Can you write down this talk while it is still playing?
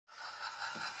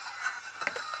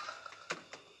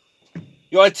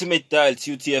Your ultimate dial,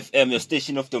 UTFM, your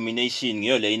station of domination,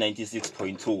 your lay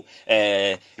 96.2.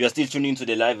 You are still tuning to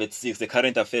the live at 6, the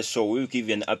current affairs show. We'll give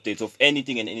you an update of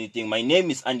anything and anything. My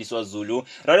name is Andy Swazulu.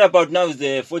 Right about now is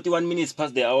the 41 minutes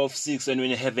past the hour of 6, and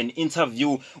we have an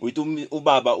interview with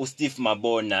Ubaba Stive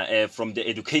Mabona from the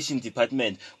education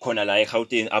department, Konala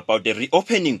Gauteng, about the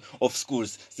reopening of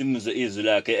schools.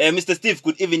 Mr. Steve,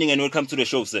 good evening and welcome to the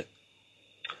show, sir.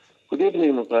 Good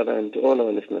evening, my brother, and to all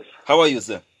our listeners. How are you,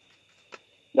 sir?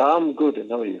 I'm good,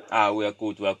 and how are you? We are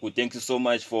good. Thank you so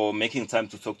much for making time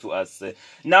to talk to us.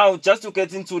 Now, just to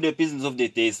get into the business of the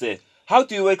day, sir, how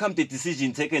do you welcome the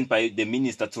decision taken by the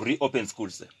minister to reopen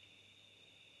schools, sir?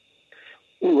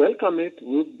 We welcome it.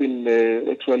 We've been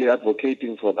actually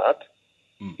advocating for that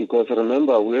because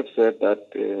remember, we have said that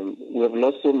we have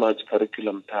lost so much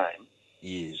curriculum time.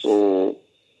 Yes. So,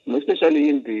 especially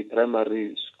in the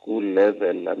primary school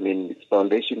level, I mean, it's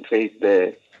foundation phase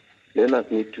there.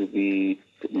 Learners need to be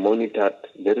monitored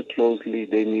very closely.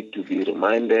 They need to be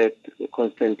reminded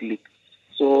constantly.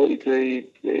 So it's a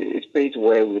space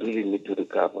where we really need to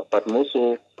recover. But more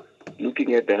so,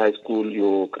 looking at the high school,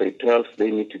 your grade 12,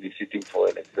 they need to be sitting for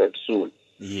an exam soon.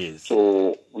 Yes.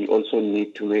 So we also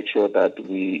need to make sure that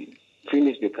we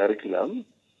finish the curriculum,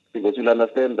 because you'll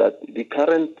understand that the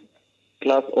current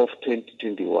class of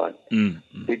 2021,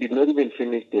 they did not even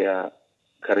finish their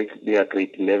grade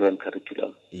 11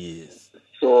 curriculum. Yes.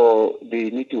 So they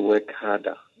need to work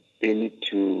harder. They need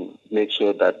to make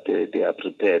sure that they are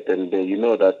prepared. And you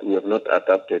know that we have not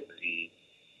adapted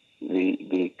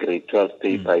the grade 12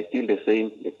 paper. It's still the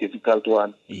same, a difficult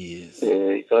one. Yes.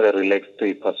 It's not a relaxed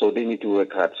paper, so they need to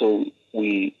work hard. So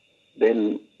we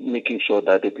then making sure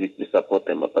that at least we support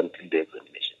them up until the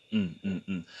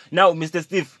examination. Now, Mr.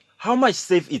 Steve, how much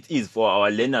safe it is for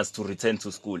our learners to return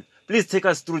to school? Please take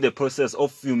us through the process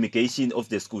of fumigation of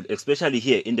the school, especially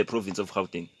here in the province of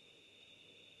Gauteng.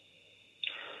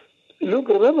 Look,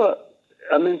 remember,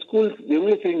 I mean, schools, the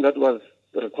only thing that was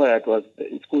required was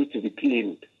schools to be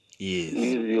cleaned. Yes.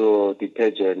 Use your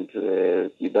detergent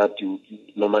that you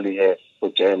normally have for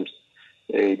germs.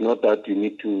 Not that you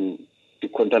need to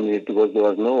contaminate, because there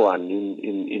was no one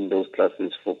in those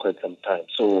classes for quite some time.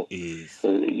 So, yes.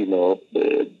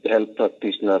 The health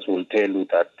practitioners will tell you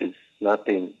that there's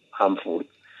nothing harmful.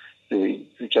 So you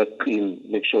just clean,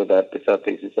 make sure that the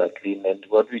surfaces are clean. And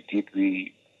what we did,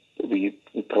 we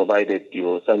provided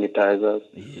your sanitizers.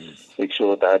 Yes. Make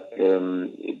sure that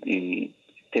the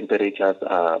temperatures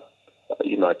are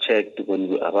checked when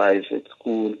you arrive at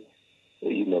school.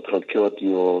 Procured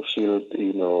your shield,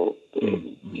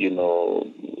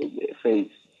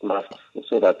 face masks,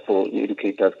 so that for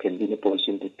educators can be in a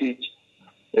position to teach.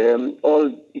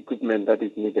 All equipment that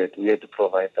is needed, we have to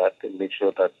provide that and make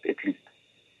sure that at least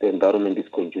the environment is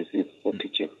conducive for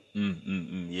teaching.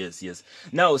 Yes.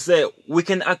 Now, sir, we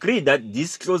can agree that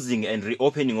this closing and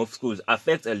reopening of schools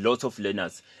affects a lot of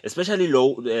learners, especially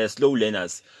slow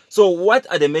learners. So what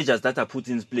are the measures that are put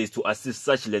in place to assist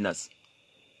such learners?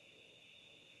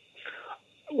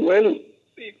 Well,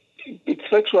 it's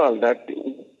factual that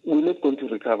we're not going to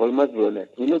recover. We must be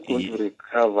honest. We're not going to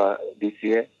recover this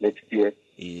year, next year.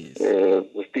 Yes.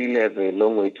 We still have a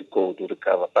long way to go to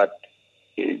recover. But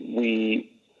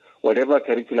whatever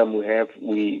curriculum we have,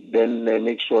 we then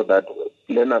make sure that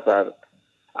learners are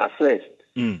assessed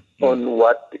on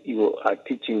what you are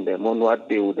teaching them, on what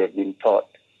they would have been taught.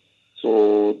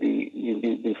 So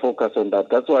the focus on that.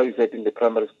 That's why we said in the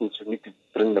primary schools, we need to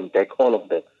bring them back, all of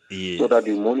them. Yes. So that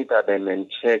we monitor them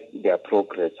and check their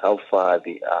progress, how far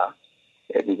they are.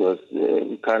 Because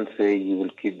we can't say you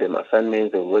will give them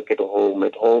assignments and work at home.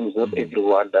 At home, it's not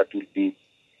everyone that will be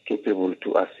capable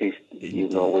to assist,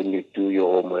 when you do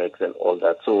your homeworks and all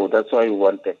that. So that's why we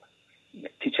want them.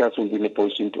 Teachers will be in a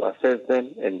position to assess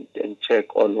them and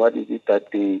check on what is it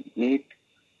that they need,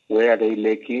 where are they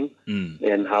lacking,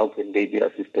 and how can they be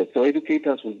assisted. So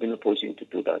educators will be in a position to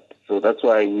do that. So that's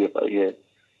why we have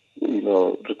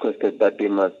requested that they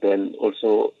must then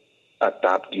also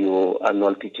adapt your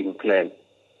annual teaching plan.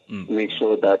 Make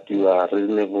sure that you are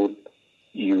reasonable.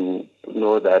 You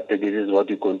know that this is what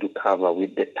you're going to cover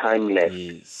with the time left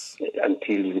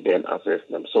until you then assess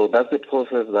them. So that's the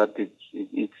process that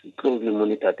it's closely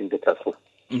monitored in the task force.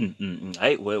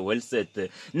 Well said.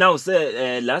 Now,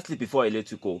 sir, lastly, before I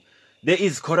let you go, there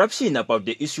is corruption about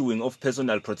the issuing of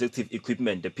personal protective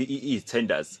equipment, the PEE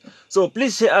tenders. So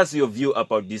please share us your view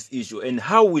about this issue and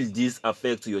how will this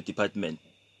affect your department?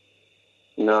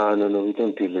 No, we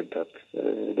don't deal with that.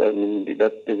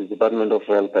 That is the Department of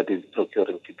Health that is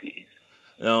procuring PPEs.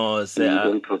 No, sir.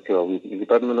 We don't procure. The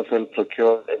Department of Health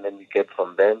procures, and then we get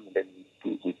from them, then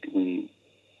we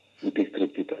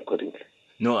distribute it accordingly.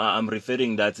 No, I'm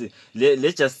referring that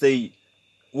let's just say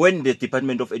when the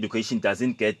Department of Education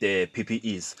doesn't get the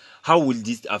PPEs, how will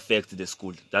this affect the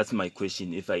school? That's my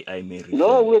question, if I may refer.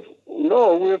 No,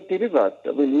 we have delivered.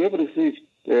 I mean, we have received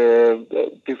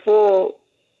before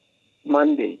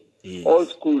Monday. Yes. All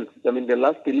schools. I mean, the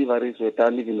last deliveries were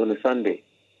done even on a Sunday,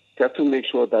 just to make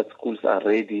sure that schools are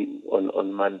ready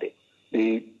on Monday.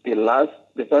 The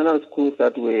final schools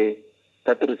that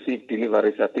received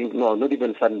deliveries, I think, no, not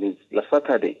even Sundays, last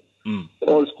Saturday.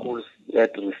 All schools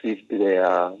that received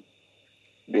their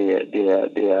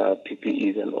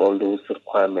PPEs and all those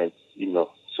requirements,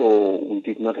 So we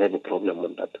did not have a problem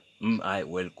on that.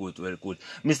 Well, good.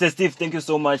 Mr. Stive, thank you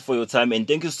so much for your time, and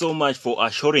thank you so much for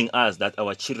assuring us that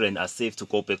our children are safe to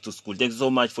go back to school. Thank you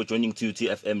so much for joining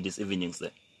TFM this evening,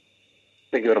 sir.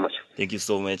 Thank you very much. Thank you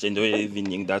so much. And good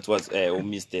evening. That was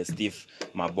Mr. Stive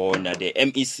Mabona, the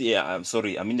MEC.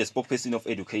 The spokesperson of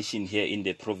education here in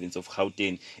the province of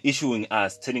Gauteng,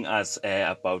 telling us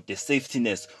about the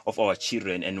safetyness of our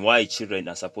children and why children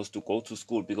are supposed to go to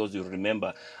school. Because you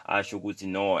remember,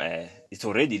 it's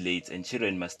already late, and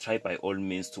children must try by all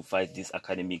means to fight this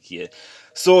academic year.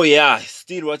 So yeah,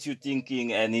 still what you're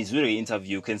thinking, and it's really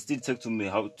interview. You can still talk to me.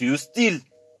 How do you still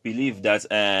believe that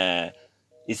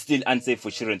it's still unsafe for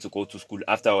children to go to school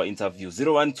after our interview?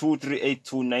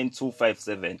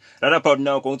 01238292257. Right about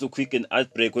now, going to quick and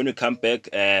ad break. When we come back,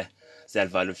 TFM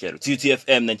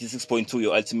 96.2,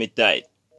 your ultimate diet.